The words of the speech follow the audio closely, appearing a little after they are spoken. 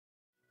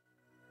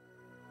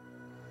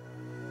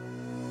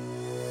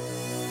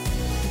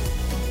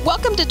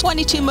Welcome to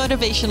 22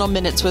 Motivational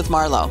Minutes with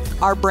Marlo,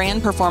 our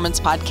brand performance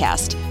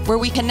podcast, where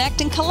we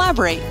connect and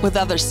collaborate with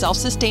other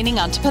self-sustaining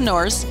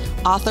entrepreneurs,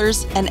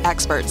 authors, and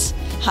experts.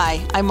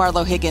 Hi, I'm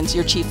Marlo Higgins,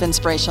 your Chief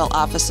Inspirational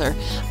Officer.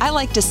 I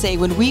like to say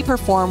when we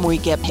perform, we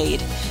get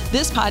paid.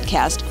 This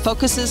podcast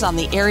focuses on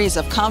the areas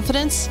of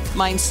confidence,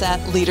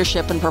 mindset,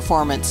 leadership, and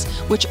performance,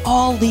 which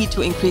all lead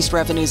to increased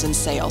revenues and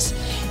sales.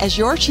 As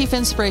your Chief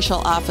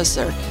Inspirational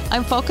Officer,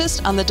 I'm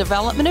focused on the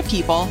development of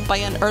people by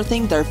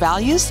unearthing their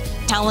values,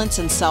 talents,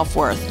 and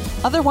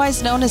self-worth,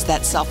 otherwise known as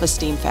that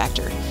self-esteem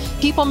factor.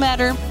 People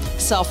matter,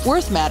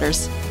 self-worth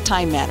matters,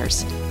 time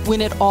matters.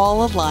 When it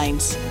all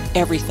aligns,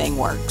 everything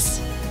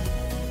works.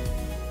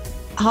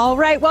 All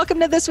right, welcome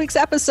to this week's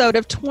episode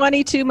of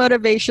 22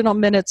 Motivational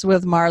Minutes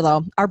with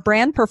Marlo, our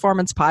brand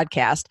performance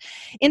podcast.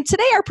 And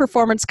today our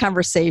performance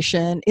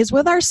conversation is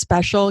with our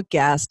special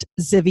guest,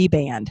 Zivy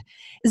Band.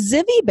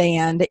 Zivy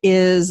Band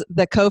is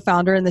the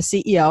co-founder and the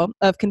CEO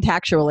of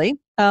Contactually,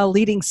 a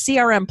leading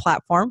CRM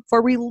platform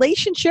for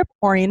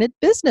relationship-oriented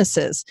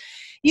businesses.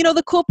 You know,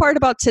 the cool part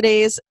about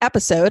today's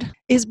episode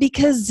is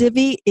because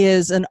Zivy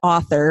is an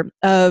author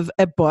of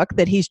a book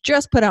that he's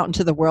just put out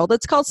into the world.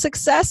 It's called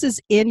Success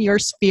is in Your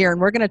Sphere, and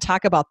we're going to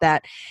talk about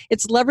that.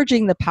 It's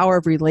leveraging the power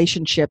of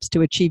relationships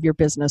to achieve your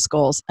business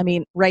goals. I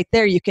mean, right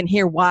there, you can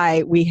hear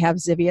why we have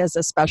Zivy as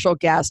a special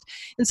guest.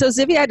 And so,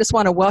 Zivy, I just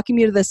want to welcome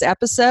you to this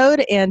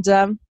episode, and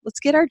let's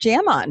get our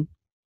jam on.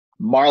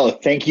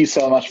 Marla, thank you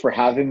so much for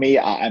having me.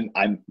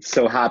 I'm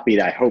so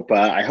happy. I hope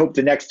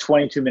the next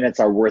 22 minutes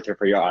are worth it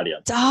for your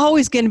audience. It's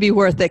always going to be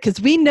worth it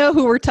because we know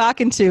who we're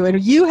talking to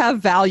and you have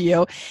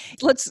value.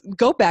 Let's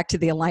go back to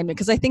the alignment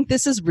because I think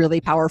this is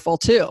really powerful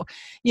too.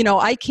 You know,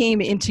 I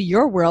came into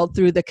your world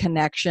through the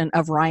connection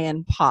of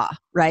Ryan Pa,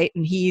 right?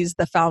 And he's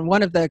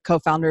one of the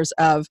co-founders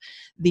of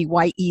the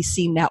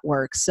YEC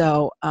network,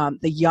 so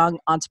the Young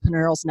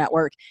Entrepreneurs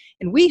Network.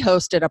 And we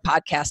hosted a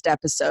podcast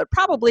episode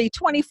probably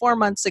 24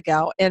 months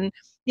ago. And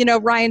you know,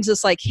 Ryan's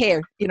just like,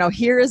 hey, you know,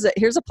 here's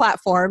a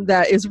platform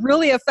that is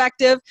really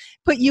effective.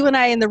 Put you and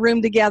I in the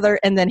room together,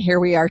 and then here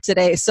we are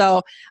today.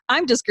 So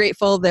I'm just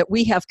grateful that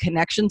we have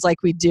connections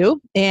like we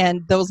do,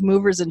 and those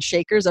movers and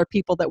shakers are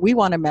people that we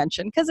want to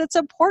mention because it's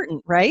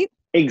important, right?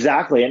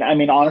 Exactly. And I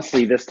mean,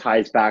 honestly, this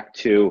ties back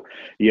to,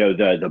 you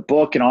know, the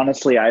book and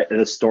honestly,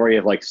 the story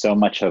of like so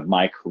much of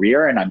my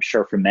career. And I'm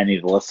sure for many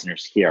of the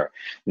listeners here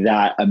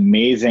that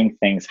amazing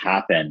things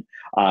happen,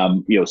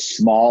 you know,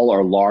 small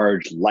or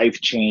large,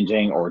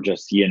 life-changing, or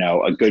just, you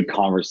know, a good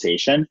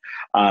conversation,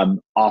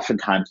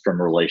 oftentimes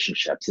from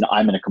relationships. And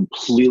I'm in a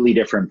completely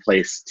different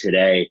place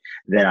today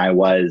than I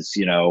was,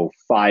 you know,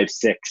 5,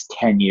 6,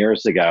 10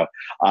 years ago,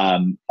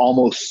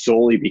 almost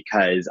solely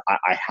because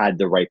I had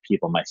the right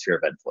people in my sphere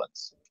of influence.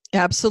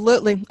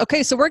 Absolutely.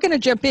 Okay, so we're going to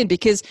jump in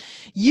because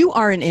you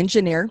are an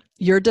engineer,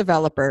 you're a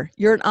developer,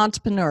 you're an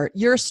entrepreneur,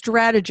 you're a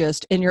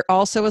strategist, and you're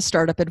also a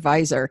startup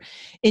advisor.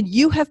 And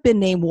you have been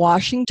named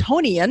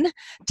Washingtonian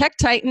Tech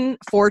Titan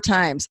 4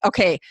 times.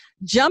 Okay,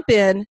 jump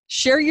in,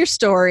 share your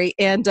story,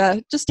 and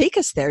just take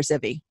us there,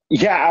 Zivy.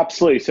 Yeah,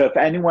 absolutely. So if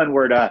anyone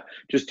were to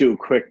just do a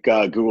quick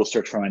Google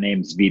search for my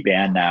name, Zivy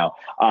Band now,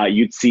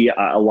 you'd see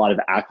a lot of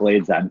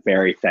accolades that I'm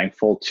very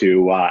thankful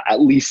to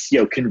at least, you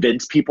know,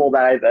 convince people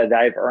that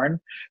I've earned.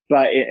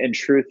 But in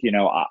truth, you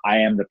know, I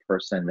am the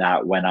person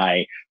that when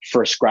I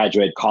first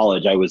graduated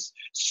college, I was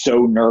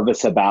so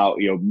nervous about,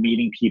 you know,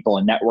 meeting people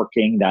and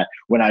networking that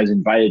when I was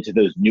invited to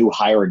those new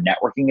hire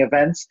networking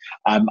events,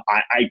 I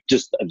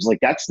was like,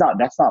 that's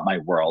not my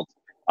world.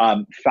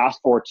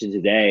 Fast forward to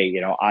today, you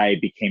know, I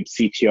became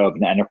CTO of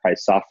an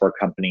enterprise software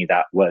company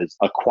that was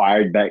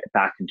acquired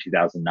back in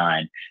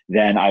 2009.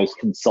 Then I was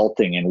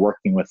consulting and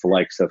working with the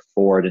likes of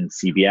Ford and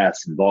CBS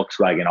and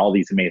Volkswagen, all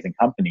these amazing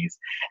companies.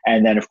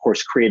 And then, of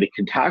course, created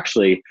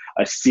Contactually,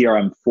 a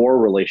CRM for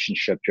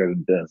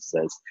relationship-driven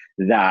businesses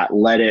that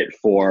led it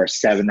for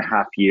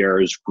 7.5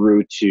 years,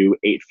 grew to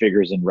 8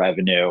 figures in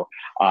revenue,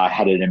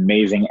 had an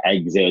amazing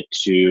exit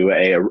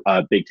to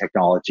a big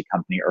technology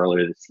company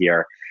earlier this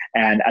year.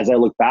 And as I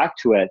look back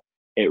to it,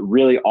 it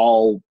really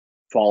all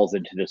falls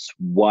into this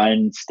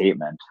one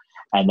statement,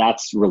 and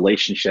that's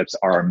relationships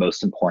are our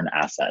most important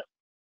asset.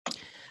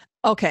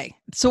 Okay.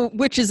 So,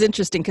 which is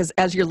interesting because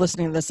as you're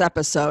listening to this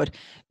episode,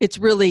 it's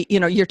really, you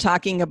know, you're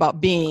talking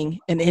about being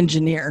an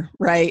engineer,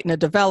 right? And a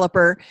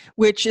developer,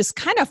 which is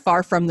kind of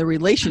far from the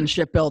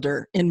relationship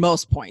builder in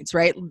most points,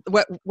 right?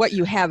 What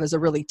you have is a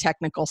really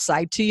technical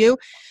side to you.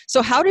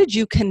 So how did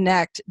you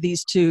connect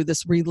these two,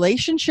 this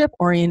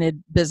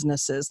relationship-oriented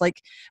businesses?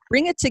 Like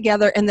bring it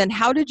together. And then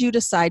how did you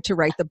decide to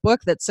write the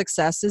book that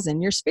Success is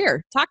in Your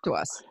Sphere? Talk to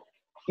us.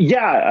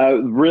 Yeah,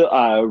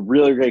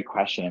 really great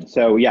question.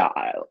 So yeah,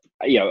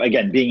 you know,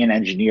 again, being an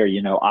engineer,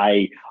 you know,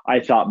 I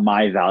thought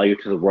my value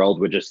to the world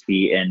would just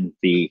be in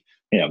the,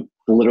 you know,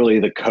 literally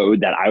the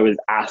code that I was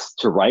asked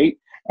to write,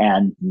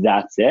 and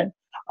that's it.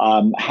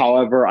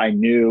 However, I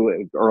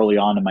knew early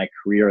on in my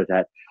career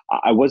that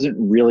I wasn't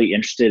really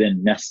interested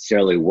in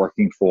necessarily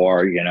working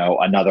for,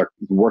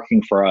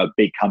 working for a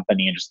big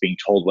company and just being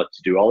told what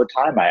to do all the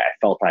time. I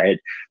felt I had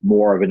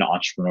more of an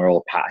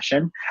entrepreneurial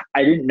passion.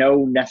 I didn't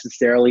know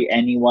necessarily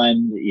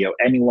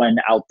anyone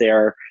out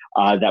there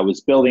that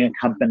was building a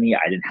company.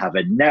 I didn't have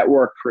a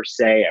network per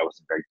se. I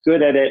wasn't very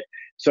good at it.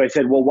 So I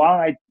said, well, why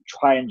don't I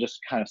try and just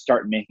kind of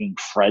start making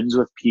friends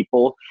with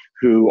people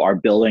who are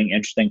building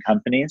interesting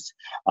companies.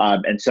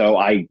 And so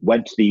I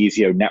went to these,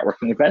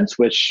 networking events,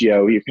 which,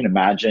 you can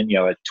imagine,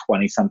 a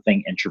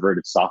 20-something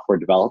introverted software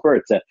developer,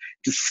 it's a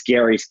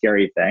scary,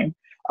 scary thing.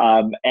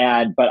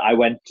 But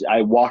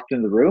I walked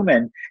in the room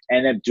and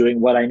ended up doing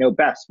what I know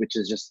best, which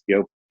is just,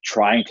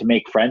 trying to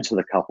make friends with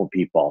a couple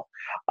people.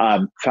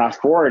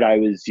 Fast forward, I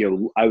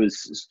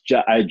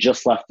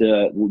just left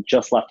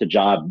a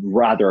job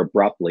rather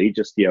abruptly.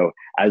 Just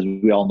as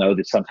we all know,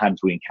 that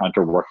sometimes we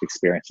encounter work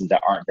experiences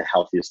that aren't the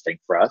healthiest thing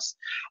for us.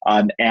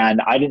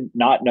 And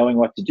not knowing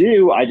what to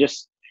do, I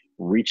just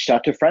reached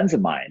out to friends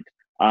of mine.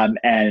 And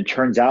it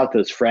turns out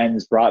those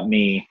friends brought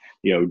me,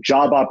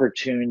 job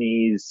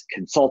opportunities,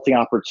 consulting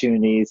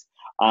opportunities.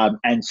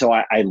 And so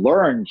I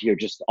learned,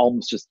 just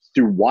almost just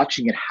through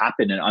watching it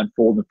happen and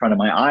unfold in front of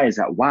my eyes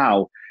that,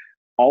 wow,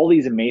 all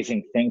these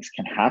amazing things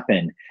can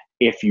happen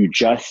if you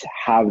just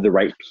have the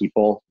right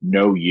people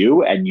know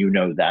you and you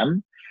know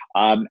them.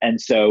 And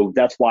so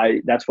that's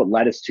what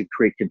led us to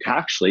create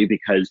Contactually,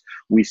 because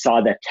we saw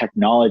that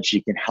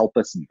technology can help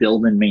us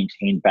build and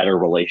maintain better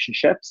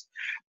relationships.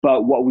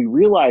 But what we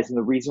realized, and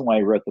the reason why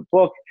I wrote the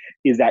book,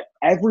 is that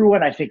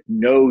everyone, I think,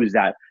 knows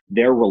that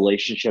their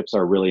relationships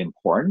are really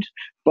important.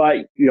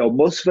 But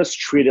most of us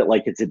treat it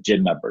like it's a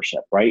gym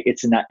membership, right?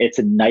 It's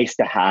a nice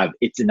to have,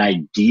 it's an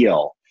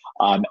ideal.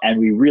 And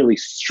we really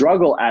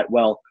struggle at,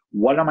 well,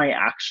 what am I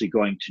actually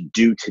going to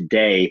do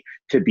today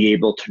to be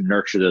able to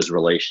nurture those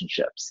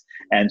relationships?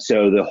 And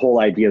so the whole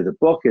idea of the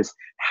book is,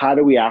 how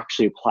do we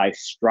actually apply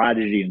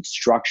strategy and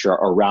structure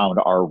around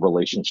our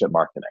relationship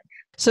marketing?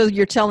 So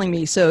you're telling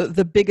me, so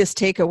the biggest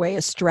takeaway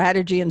is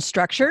strategy and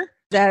structure?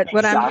 That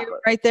what I'm hearing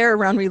right there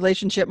around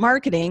relationship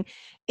marketing.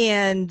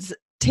 And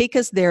take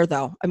us there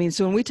though. I mean,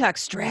 so when we talk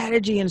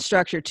strategy and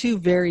structure, two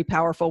very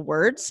powerful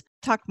words.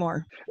 Talk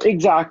more.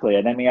 Exactly.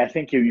 And I mean, I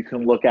think you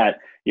can look at,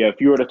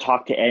 if you were to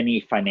talk to any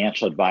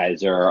financial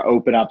advisor or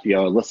open up,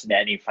 listen to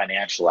any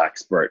financial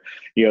expert,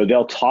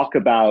 they'll talk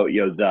about,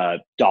 the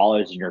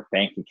dollars in your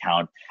bank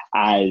account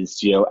as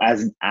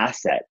an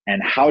asset.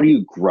 And how do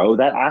you grow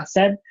that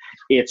asset?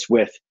 It's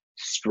with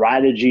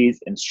strategies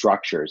and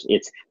structures.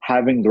 It's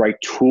having the right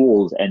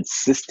tools and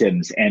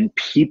systems and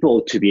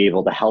people to be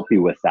able to help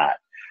you with that.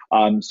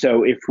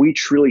 So if we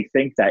truly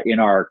think that in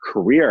our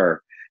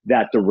career,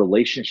 that the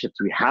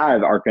relationships we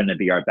have are going to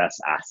be our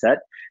best asset,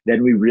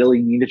 then we really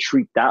need to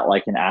treat that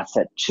like an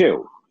asset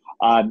too.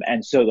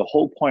 And so the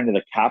whole point of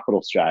the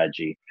capital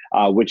strategy,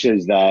 which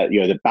is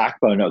the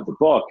backbone of the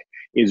book,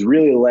 is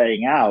really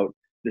laying out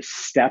the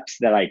steps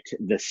that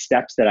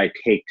I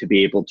take to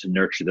be able to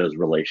nurture those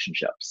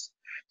relationships.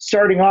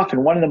 Starting off,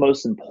 and one of the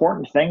most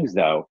important things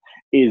though,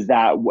 is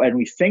that when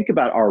we think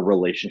about our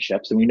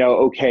relationships and we know,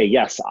 okay,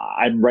 yes,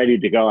 I'm ready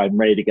to go, I'm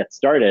ready to get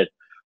started.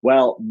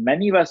 Well,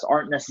 many of us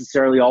aren't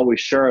necessarily always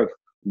sure of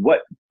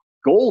what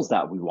goals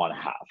that we want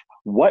to have.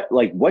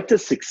 What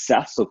does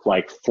success look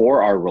like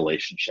for our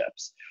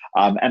relationships?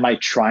 Am I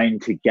trying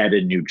to get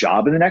a new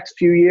job in the next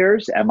few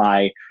years? Am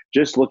I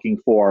just looking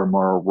for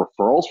more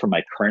referrals from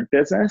my current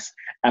business?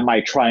 Am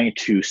I trying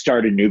to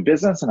start a new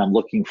business and I'm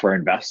looking for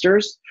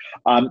investors?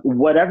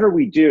 Whatever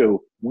we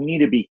do, we need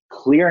to be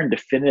clear and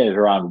definitive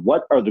around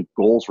what are the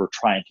goals we're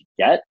trying to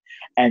get.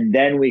 And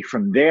then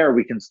from there,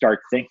 we can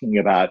start thinking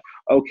about,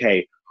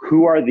 okay,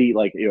 who are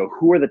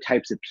the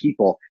types of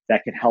people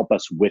that can help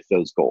us with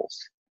those goals?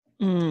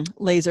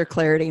 Laser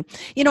clarity.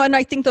 And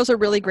I think those are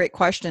really great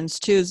questions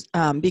too,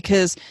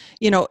 because,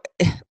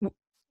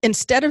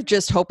 instead of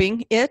just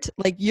hoping it,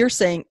 like you're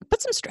saying,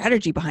 put some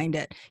strategy behind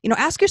it.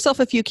 Ask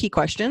yourself a few key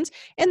questions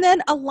and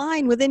then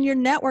align within your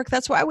network.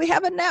 That's why we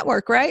have a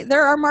network, right?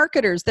 There are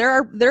marketers, there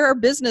are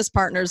business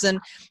partners, and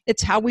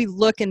it's how we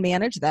look and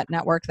manage that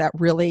network that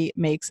really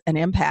makes an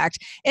impact.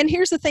 And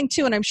here's the thing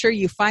too, and I'm sure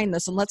you find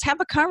this, and let's have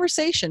a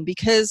conversation,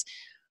 because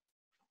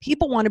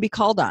people want to be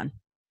called on.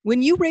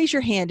 When you raise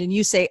your hand and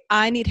you say,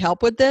 I need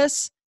help with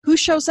this, who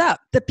shows up?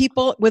 The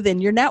people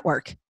within your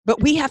network. But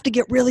we have to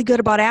get really good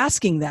about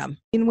asking them.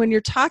 And when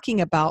you're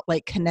talking about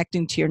like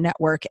connecting to your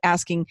network,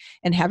 asking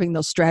and having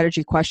those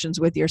strategy questions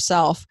with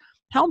yourself,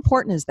 how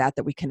important is that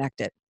we connect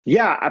it?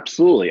 Yeah,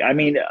 absolutely. I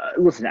mean,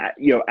 listen,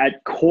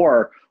 at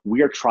core,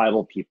 we are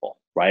tribal people,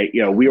 right?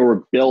 We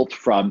were built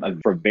from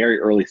very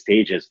early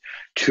stages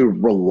to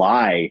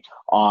rely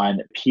on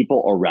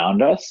people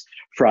around us,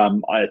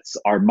 from it's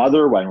our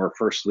mother when we're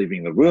first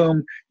leaving the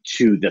womb,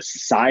 to the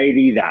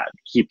society that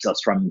keeps us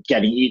from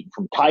getting eaten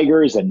from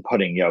tigers and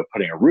putting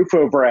a roof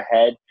over our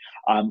head.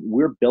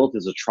 We're built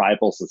as a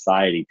tribal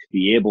society to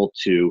be able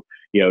to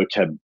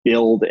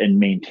build and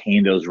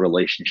maintain those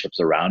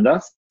relationships around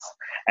us.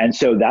 And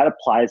so that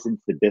applies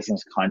into the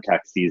business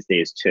context these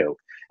days too.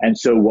 And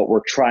so what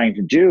we're trying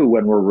to do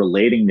when we're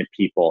relating to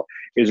people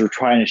is we're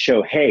trying to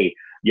show, hey,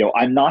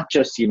 I'm not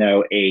just,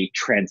 a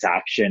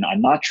transaction.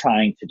 I'm not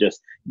trying to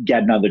just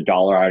get another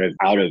dollar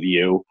out of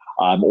you,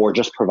 or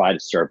just provide a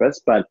service,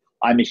 but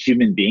I'm a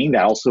human being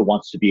that also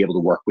wants to be able to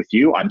work with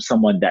you. I'm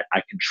someone that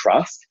I can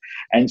trust.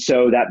 And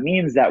so that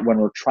means that when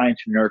we're trying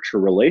to nurture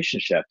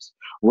relationships,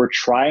 we're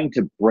trying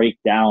to break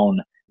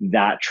down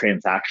that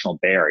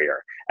transactional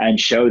barrier and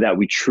show that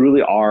we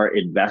truly are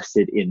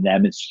invested in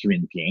them as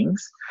human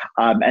beings.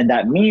 And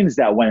that means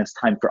that when it's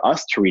time for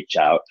us to reach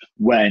out,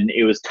 when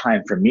it was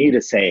time for me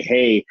to say,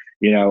 hey,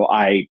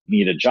 I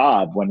need a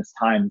job, when it's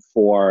time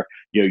for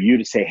you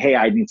to say, hey,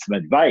 I need some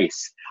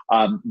advice,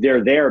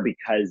 they're there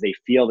because they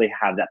feel they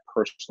have that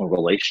personal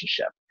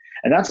relationship.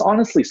 And that's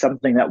honestly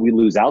something that we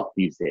lose out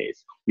these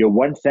days.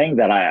 One thing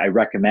that I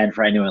recommend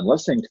for anyone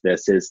listening to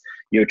this is,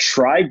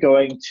 try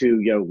going to,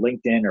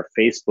 LinkedIn or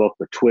Facebook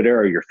or Twitter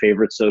or your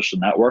favorite social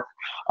network,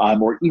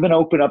 or even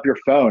open up your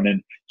phone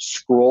and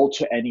scroll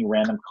to any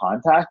random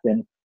contact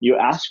and you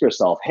ask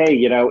yourself, hey,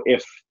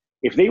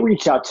 if they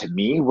reach out to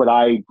me, would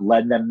I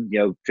lend them,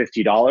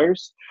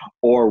 $50?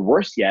 Or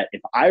worse yet,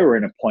 if I were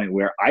in a point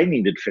where I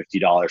needed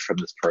 $50 from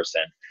this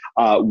person,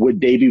 would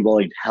they be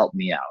willing to help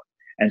me out?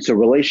 And so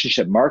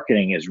relationship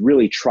marketing is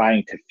really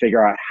trying to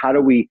figure out how do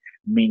we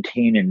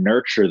maintain and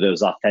nurture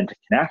those authentic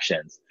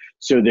connections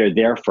so they're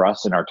there for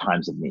us in our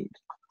times of need.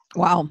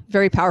 Wow,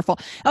 very powerful.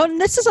 Oh,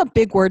 and this is a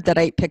big word that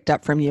I picked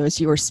up from you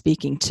as you were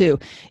speaking too,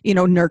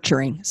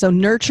 nurturing. So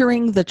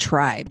nurturing the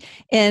tribe.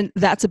 And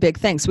that's a big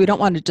thing. So we don't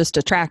want to just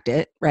attract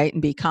it, right?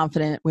 And be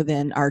confident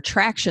within our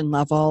traction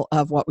level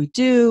of what we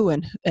do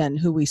and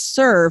who we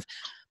serve.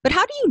 But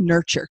how do you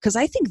nurture? Because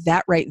I think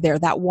that right there,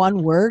 that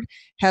one word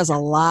has a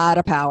lot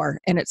of power.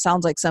 And it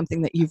sounds like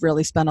something that you've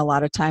really spent a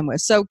lot of time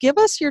with. So give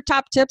us your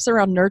top tips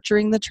around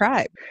nurturing the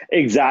tribe.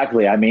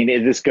 Exactly. I mean,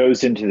 this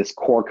goes into this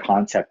core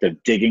concept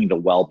of digging the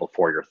well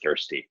before you're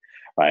thirsty,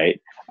 right?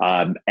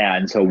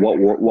 And so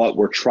what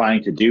we're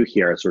trying to do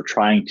here is we're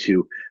trying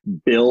to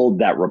build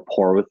that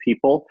rapport with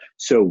people.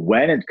 So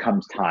when it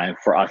comes time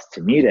for us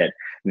to meet it,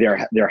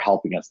 they're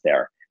helping us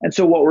there. And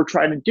so what we're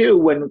trying to do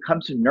when it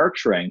comes to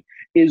nurturing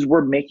is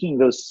we're making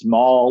those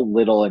small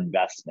little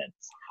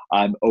investments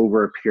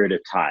over a period of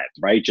time,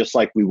 right? Just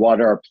like we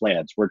water our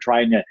plants, we're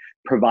trying to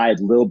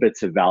provide little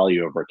bits of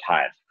value over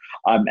time.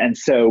 And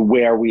so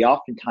where we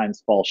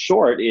oftentimes fall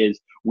short is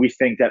we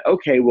think that,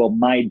 okay, well,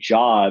 my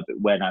job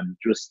when I'm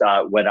just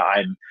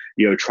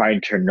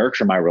trying to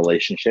nurture my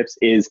relationships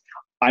is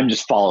I'm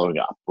just following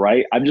up,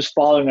 right? I'm just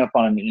following up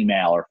on an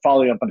email or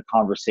following up on a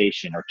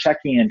conversation or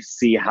checking in to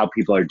see how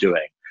people are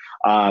doing.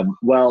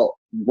 Well,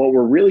 what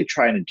we're really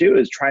trying to do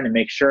is trying to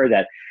make sure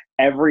that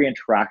every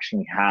interaction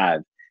we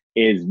have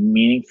is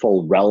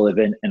meaningful,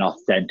 relevant, and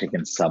authentic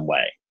in some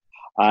way.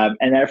 And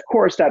then, of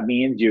course, that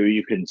means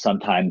you can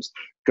sometimes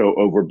go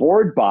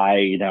overboard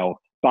by,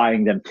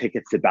 buying them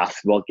tickets to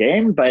basketball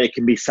game, but it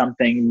can be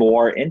something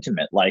more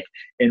intimate, like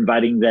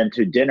inviting them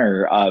to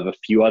dinner of a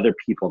few other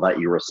people that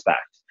you respect.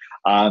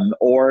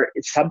 Or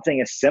it's something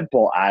as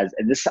simple as,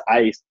 and this,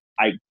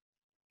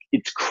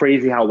 it's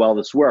crazy how well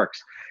this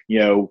works,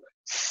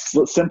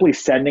 simply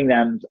sending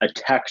them a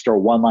text or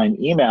one-line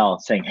email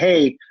saying,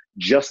 hey,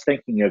 just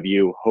thinking of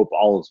you, hope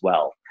all is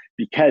well.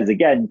 Because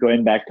again,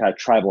 going back to that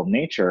tribal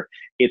nature,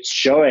 it's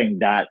showing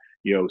that,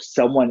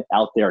 someone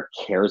out there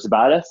cares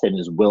about us and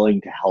is willing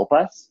to help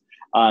us.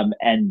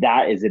 And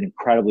that is an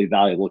incredibly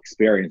valuable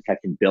experience that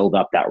can build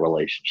up that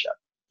relationship.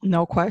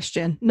 No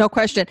question. No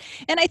question.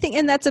 And I think,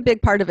 and that's a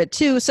big part of it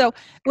too. So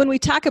when we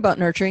talk about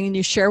nurturing and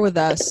you share with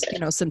us,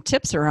 some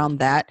tips around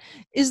that,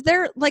 is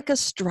there like a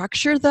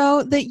structure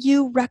though that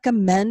you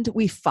recommend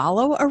we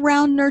follow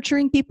around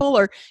nurturing people?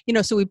 Or,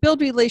 so we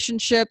build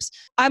relationships.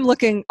 I'm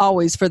looking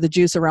always for the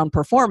juice around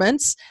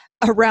performance,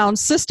 around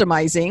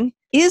systemizing.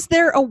 Is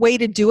there a way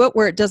to do it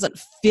where it doesn't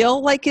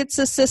feel like it's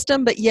a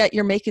system, but yet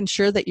you're making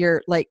sure that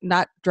you're like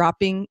not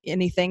dropping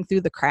anything through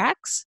the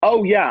cracks?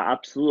 Oh yeah,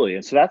 absolutely.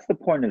 And so that's the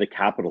point of the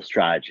capital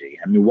strategy.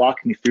 I mean,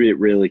 walking through it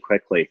really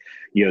quickly,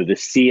 the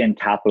C in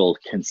capital,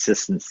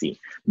 consistency,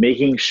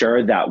 making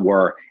sure that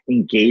we're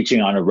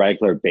engaging on a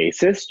regular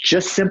basis,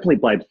 just simply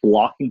by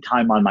blocking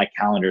time on my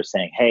calendar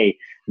saying, hey,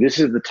 this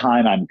is the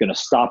time I'm going to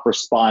stop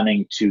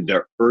responding to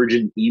the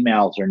urgent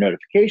emails or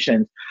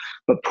notifications,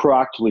 but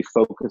proactively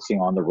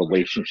focusing on the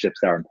relationships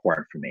that are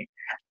important for me.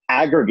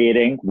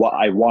 Aggregating what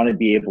I want to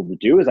be able to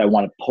do is I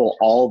want to pull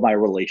all of my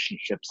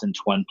relationships into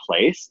one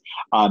place.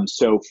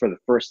 So for the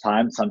first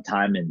time,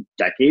 sometime in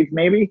decades,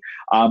 maybe,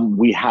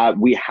 we have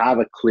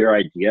a clear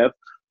idea of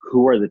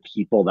who are the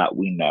people that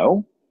we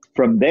know.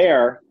 From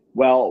there,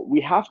 well, we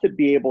have to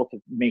be able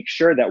to make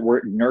sure that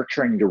we're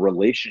nurturing the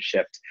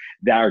relationships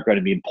that are going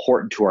to be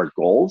important to our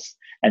goals.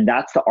 And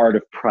that's the art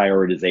of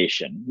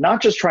prioritization,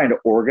 not just trying to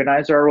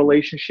organize our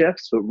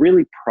relationships, but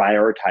really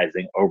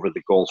prioritizing over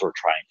the goals we're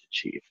trying to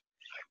achieve.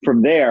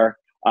 From there,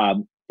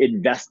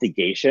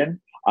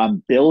 investigation.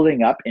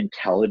 building up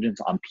intelligence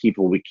on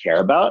people we care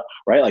about,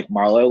 right? Like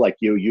Marlo, like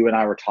you and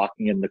I were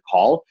talking in the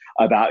call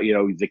about,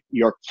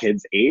 your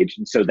kid's age.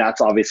 And so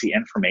that's obviously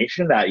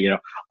information that,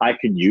 I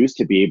can use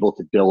to be able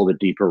to build a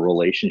deeper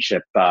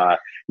relationship,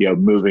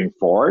 moving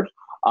forward.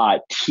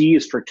 T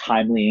is for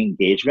timely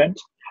engagement.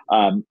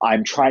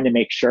 I'm trying to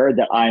make sure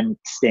that I'm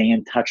staying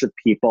in touch with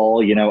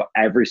people,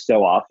 every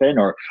so often,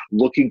 or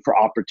looking for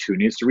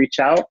opportunities to reach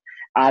out.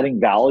 Adding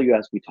value,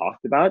 as we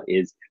talked about,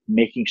 is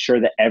making sure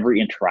that every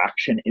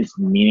interaction is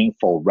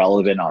meaningful,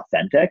 relevant,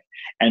 authentic.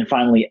 And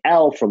finally,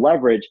 L for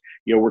leverage,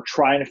 we're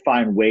trying to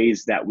find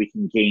ways that we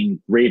can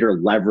gain greater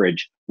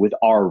leverage with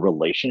our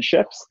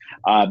relationships,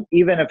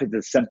 even if it's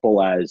as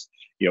simple as,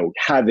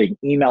 having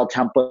email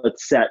templates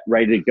set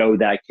ready to go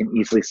that I can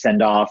easily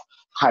send off,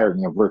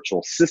 hiring a virtual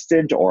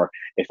assistant, or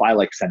if I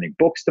like sending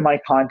books to my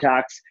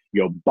contacts,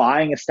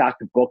 buying a stack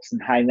of books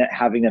and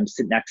having them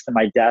sit next to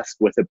my desk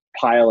with a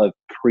pile of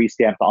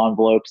pre-stamped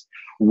envelopes.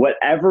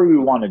 Whatever we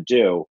want to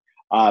do,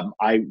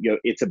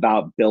 it's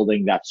about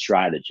building that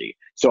strategy.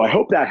 So I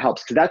hope that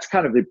helps, because that's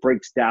kind of, it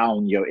breaks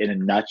down, in a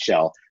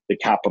nutshell, the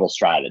capital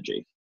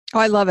strategy. Oh,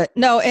 I love it.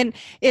 No, and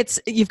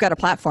you've got a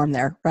platform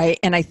there, right?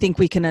 And I think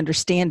we can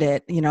understand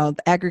it,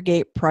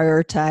 aggregate,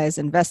 prioritize,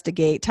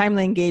 investigate,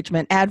 timely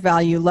engagement, add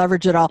value,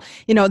 leverage it all.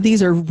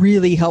 These are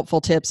really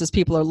helpful tips as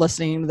people are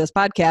listening to this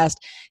podcast.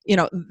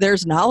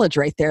 There's knowledge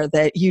right there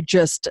that you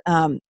just,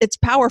 it's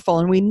powerful,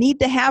 and we need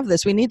to have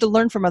this. We need to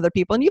learn from other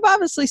people. And you've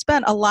obviously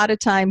spent a lot of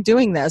time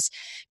doing this,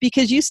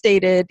 because you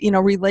stated,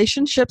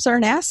 relationships are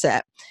an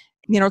asset.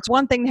 It's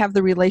one thing to have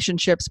the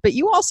relationships, but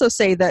you also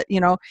say that,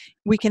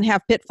 we can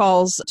have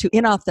pitfalls to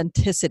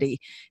inauthenticity.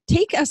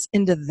 Take us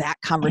into that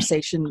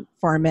conversation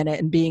for a minute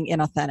and being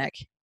inauthentic.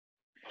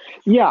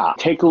 Yeah,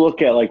 take a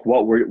look at like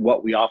what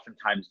we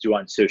oftentimes do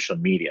on social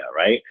media,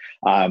 right?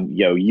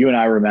 You and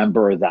I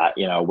remember that,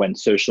 when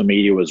social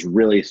media was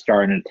really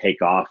starting to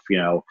take off,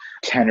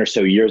 10 or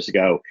so years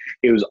ago,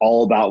 it was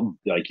all about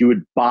like you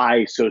would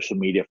buy social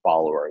media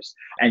followers,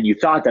 and you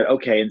thought that,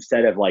 okay,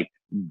 instead of like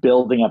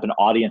building up an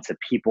audience of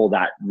people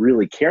that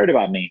really cared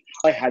about me,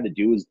 all I had to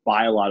do was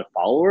buy a lot of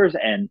followers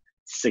and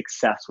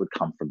success would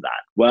come from that.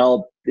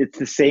 Well, it's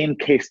the same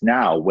case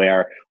now,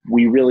 where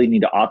we really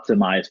need to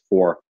optimize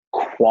for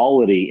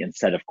quality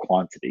instead of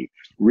quantity,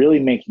 really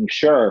making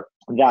sure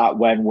that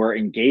when we're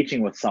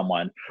engaging with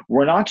someone,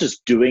 we're not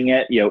just doing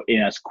it,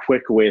 in as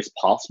quick a way as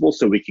possible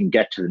so we can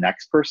get to the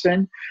next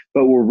person,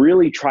 but we're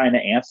really trying to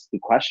answer the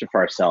question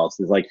for ourselves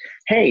is like,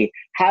 hey,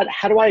 how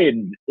do I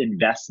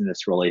invest in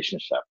this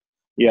relationship?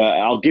 Yeah,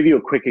 I'll give you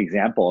a quick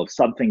example of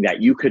something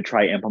that you could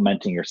try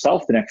implementing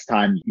yourself the next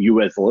time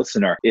you as a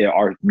listener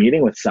are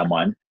meeting with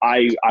someone.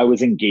 I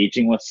was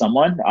engaging with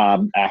someone.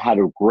 I had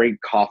a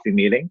great coffee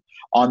meeting.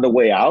 On the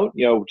way out,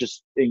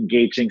 just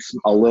engaging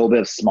a little bit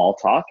of small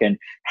talk, and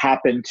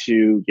happened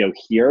to,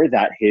 hear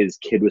that his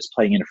kid was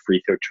playing in a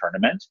free throw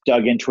tournament.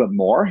 Dug into it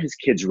more. His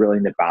kid's really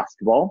into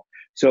basketball.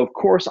 So of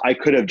course I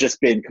could have just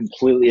been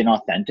completely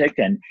inauthentic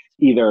and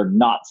either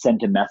not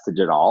sent a message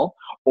at all,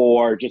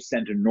 or just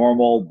sent a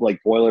normal like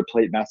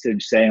boilerplate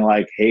message saying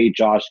like, hey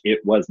Josh, it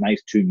was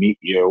nice to meet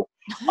you.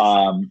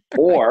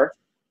 Or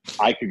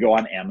I could go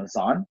on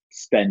Amazon,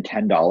 spend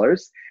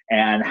 $10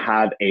 and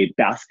have a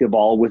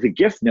basketball with a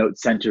gift note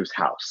sent to his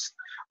house.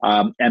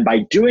 And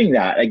by doing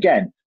that,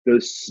 again,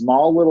 those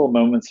small little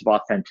moments of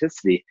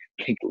authenticity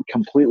can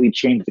completely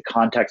change the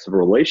context of a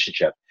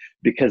relationship,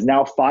 because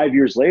now 5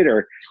 years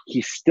later,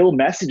 he still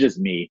messages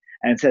me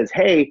and says,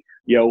 hey,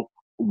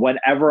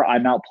 whenever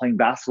I'm out playing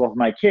basketball with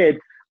my kid,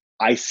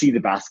 I see the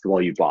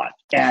basketball you bought.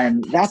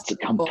 And that's a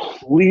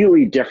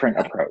completely different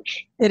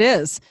approach. It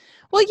is.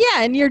 Well,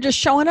 yeah, and you're just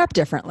showing up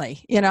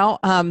differently,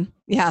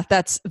 yeah,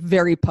 that's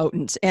very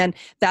potent. And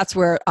that's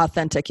where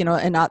authentic,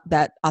 and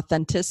that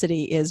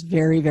authenticity is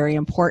very, very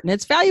important.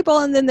 It's valuable.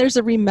 And then there's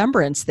a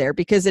remembrance there,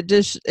 because it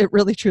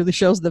really truly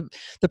shows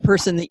the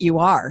person that you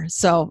are.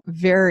 So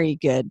very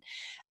good.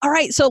 All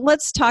right. So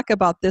let's talk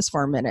about this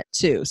for a minute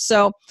too.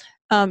 So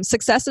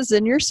success is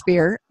in your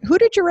sphere. Who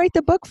did you write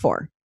the book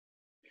for?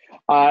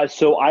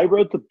 So I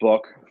wrote the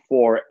book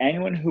for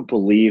anyone who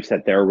believes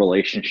that their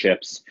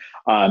relationships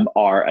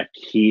are a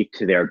key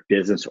to their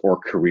business or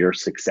career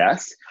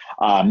success.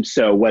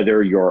 So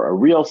whether you're a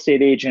real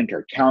estate agent or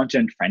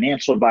accountant,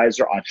 financial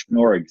advisor,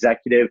 entrepreneur,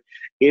 executive,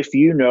 if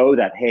you know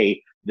that,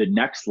 hey, the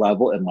next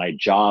level in my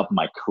job,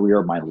 my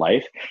career, my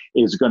life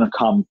is going to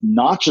come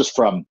not just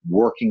from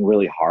working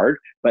really hard,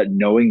 but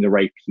knowing the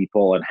right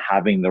people and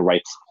having the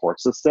right support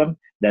system,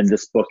 then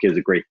this book is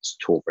a great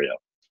tool for you.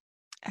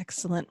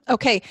 Excellent.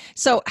 Okay.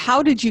 So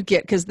how did you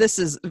get, because this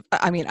is,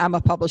 I'm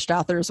a published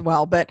author as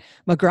well, but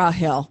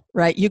McGraw-Hill,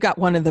 right? You got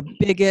one of the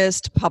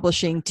biggest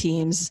publishing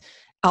teams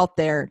out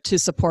there to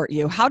support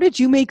you. How did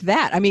you make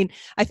that?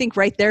 I think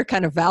right there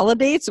kind of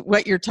validates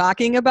what you're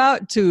talking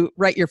about, to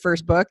write your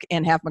first book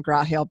and have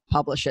McGraw-Hill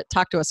publish it.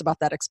 Talk to us about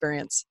that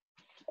experience.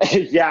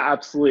 Yeah,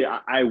 absolutely.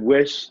 I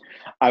wish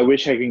I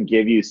can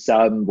give you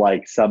some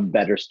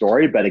better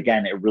story, but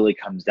again, it really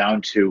comes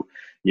down to,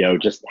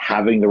 just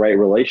having the right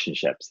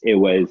relationships. It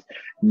was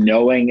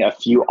knowing a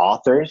few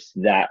authors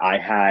that I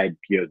had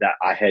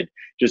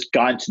just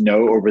gotten to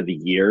know over the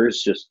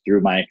years, just through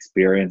my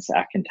experience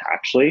at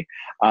Contactually.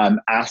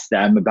 Asked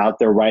them about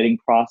their writing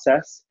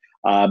process.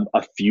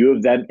 A few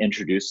of them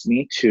introduced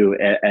me to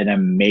an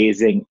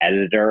amazing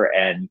editor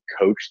and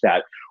coach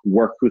that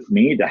worked with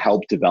me to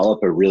help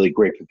develop a really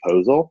great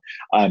proposal.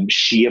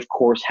 She, of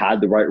course,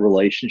 had the right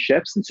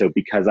relationships. And so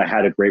because I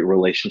had a great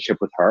relationship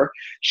with her,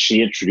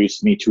 she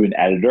introduced me to an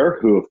editor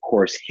who, of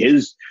course,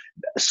 his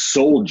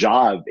sole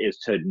job is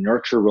to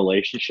nurture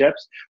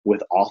relationships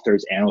with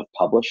authors and with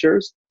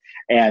publishers.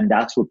 And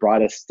that's what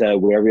brought us to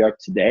where we are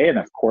today. And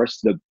of course,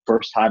 the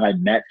first time I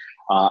met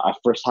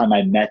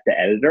the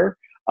editor,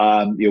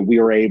 we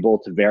were able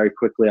to very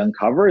quickly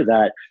uncover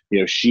that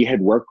she had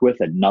worked with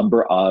a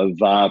number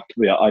of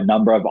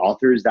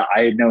authors that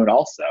I had known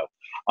also.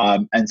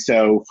 And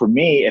so for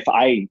me, if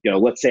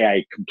let's say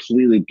I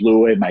completely blew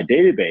away my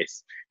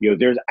database,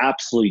 there's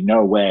absolutely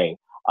no way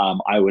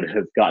I would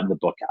have gotten the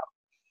book out.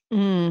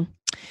 Mm.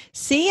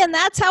 See, and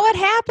that's how it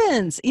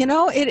happens.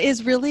 It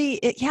is really,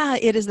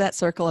 it is that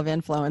circle of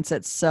influence.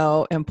 It's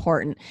so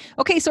important.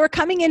 Okay, so we're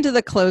coming into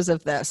the close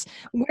of this.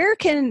 Where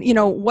can,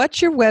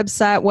 what's your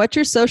website? What's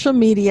your social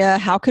media?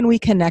 How can we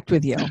connect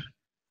with you?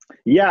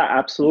 Yeah,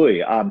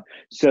 absolutely.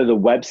 So the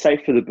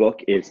website for the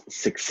book is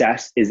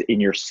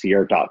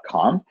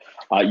successisinyoursphere.com.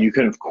 You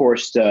can, of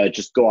course,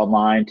 just go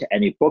online to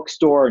any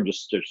bookstore and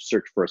just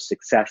search for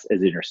Success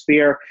is in Your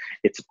Sphere.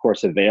 It's, of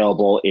course,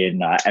 available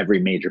in every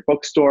major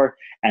bookstore.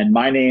 And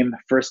my name,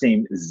 first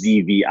name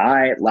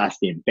ZVI,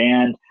 last name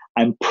Band.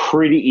 I'm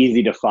pretty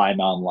easy to find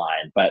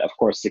online. But, of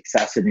course,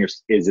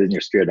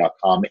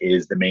 successisinyoursphere.com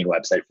is the main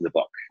website for the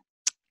book.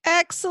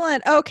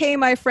 Excellent. Okay,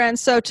 my friends.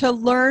 So to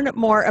learn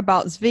more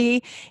about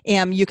Zvi,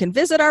 you can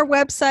visit our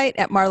website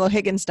at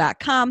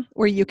marlohiggins.com,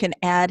 where you can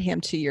add him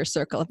to your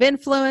circle of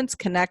influence,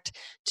 connect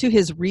to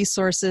his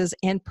resources,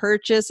 and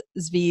purchase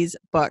Zvi's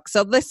book.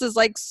 So this is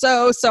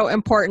so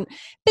important.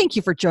 Thank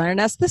you for joining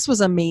us. This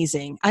was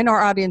amazing. I know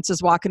our audience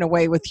is walking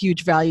away with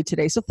huge value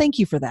today. So thank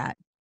you for that.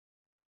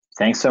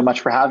 Thanks so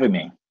much for having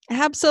me.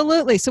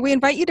 Absolutely. So we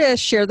invite you to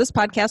share this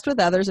podcast with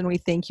others, and we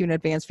thank you in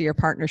advance for your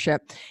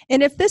partnership.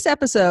 And if this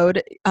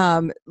episode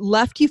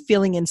left you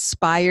feeling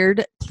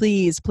inspired,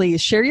 please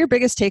share your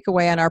biggest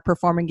takeaway on our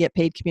Perform and Get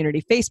Paid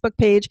Community Facebook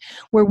page,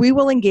 where we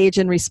will engage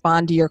and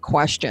respond to your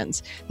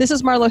questions. This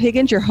is Marlo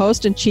Higgins, your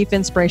host and Chief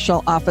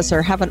Inspirational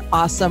Officer. Have an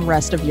awesome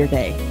rest of your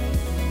day.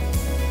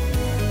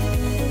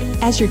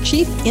 As your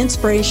Chief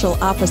Inspirational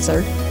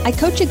Officer, I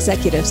coach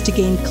executives to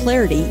gain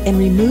clarity and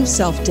remove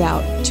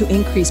self-doubt to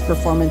increase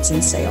performance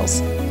in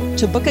sales.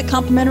 To book a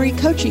complimentary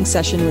coaching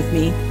session with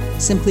me,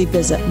 simply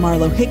visit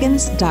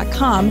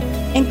marlohiggins.com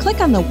and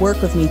click on the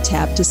Work With Me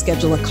tab to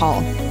schedule a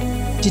call.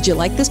 Did you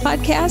like this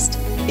podcast?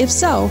 If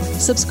so,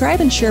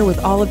 subscribe and share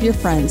with all of your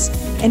friends.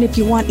 And if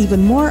you want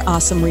even more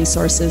awesome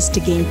resources to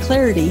gain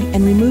clarity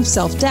and remove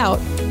self-doubt,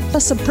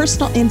 plus some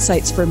personal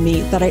insights from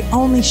me that I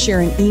only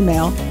share in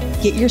email,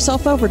 get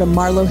yourself over to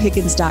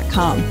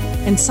marlohiggins.com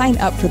and sign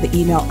up for the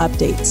email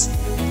updates.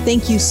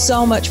 Thank you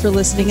so much for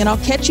listening, and I'll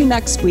catch you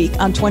next week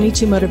on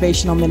 22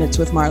 Motivational Minutes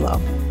with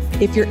Marlo.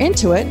 If you're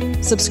into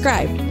it,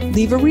 subscribe,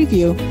 leave a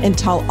review, and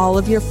tell all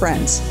of your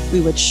friends. We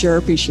would sure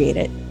appreciate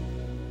it.